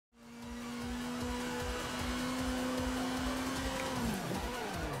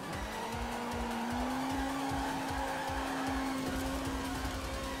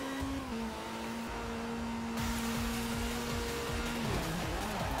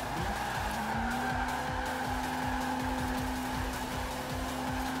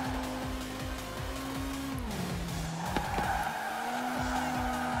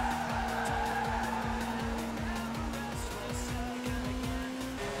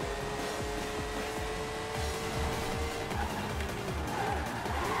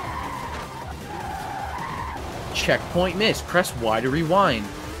Checkpoint missed. Press Y to rewind.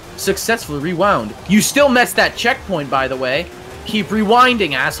 Successfully rewound. You still missed that checkpoint, by the way. Keep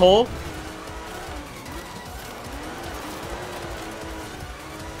rewinding, asshole.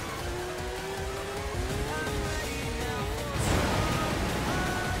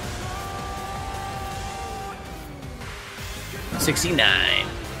 $69.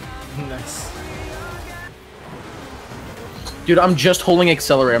 Nice. Dude, I'm just holding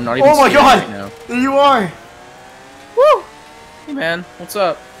accelerator. I'm not even. Oh my god! Right now. There you are! Woo! Hey man, what's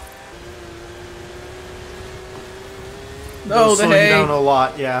up? No, the hay. Down a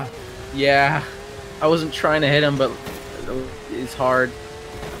lot, yeah. Yeah, I wasn't trying to hit him, but it's hard.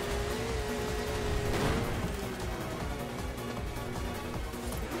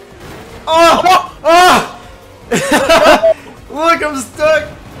 Oh! Oh! Look, I'm stuck!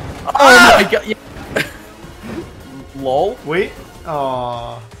 Oh my god! Yeah. Lol. Wait.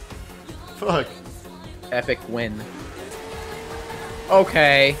 Aw. Fuck. Epic win.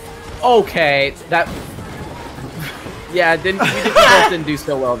 Okay. Okay. That. Yeah, we both didn't do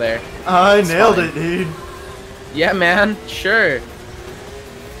so well there. I nailed it, dude. Yeah, man. Sure.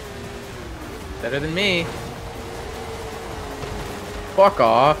 Better than me. Fuck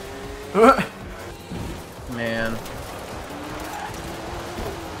off. Man.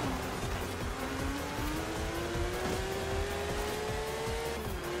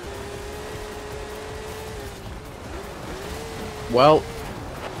 Well,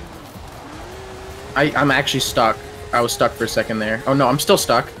 I'm actually stuck. I was stuck for a second there. Oh no, I'm still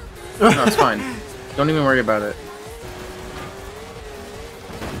stuck. No, it's fine. Don't even worry about it.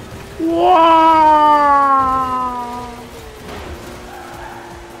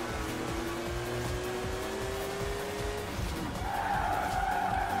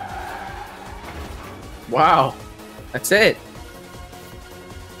 Wow. That's it.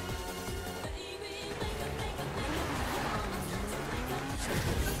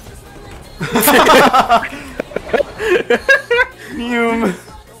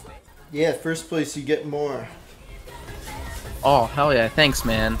 Yeah, first place you get more. Oh, hell yeah. Thanks,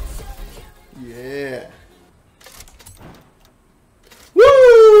 man. Yeah.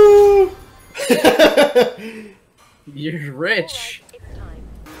 Woo! You're rich.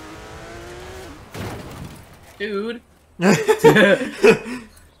 Dude.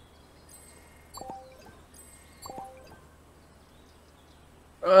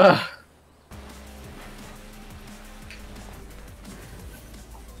 Ugh.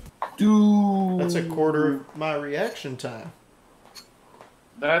 Dude. That's a quarter of my reaction time.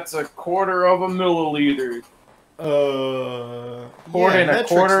 That's a quarter of a milliliter. Yeah, and a metrics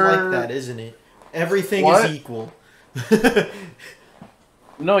quarter. like that, isn't it? Everything What? is equal.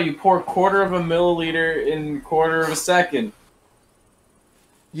 No, you pour quarter of a milliliter in quarter of a second.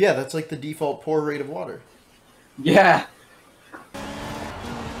 Yeah, that's like the default pour rate of water. Yeah.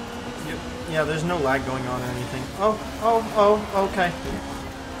 Yeah, there's no lag going on or anything. Oh, okay.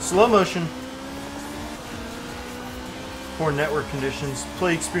 Slow motion. Poor network conditions.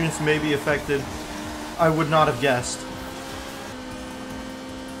 Play experience may be affected. I would not have guessed.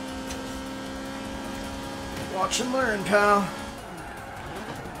 Watch and learn, pal.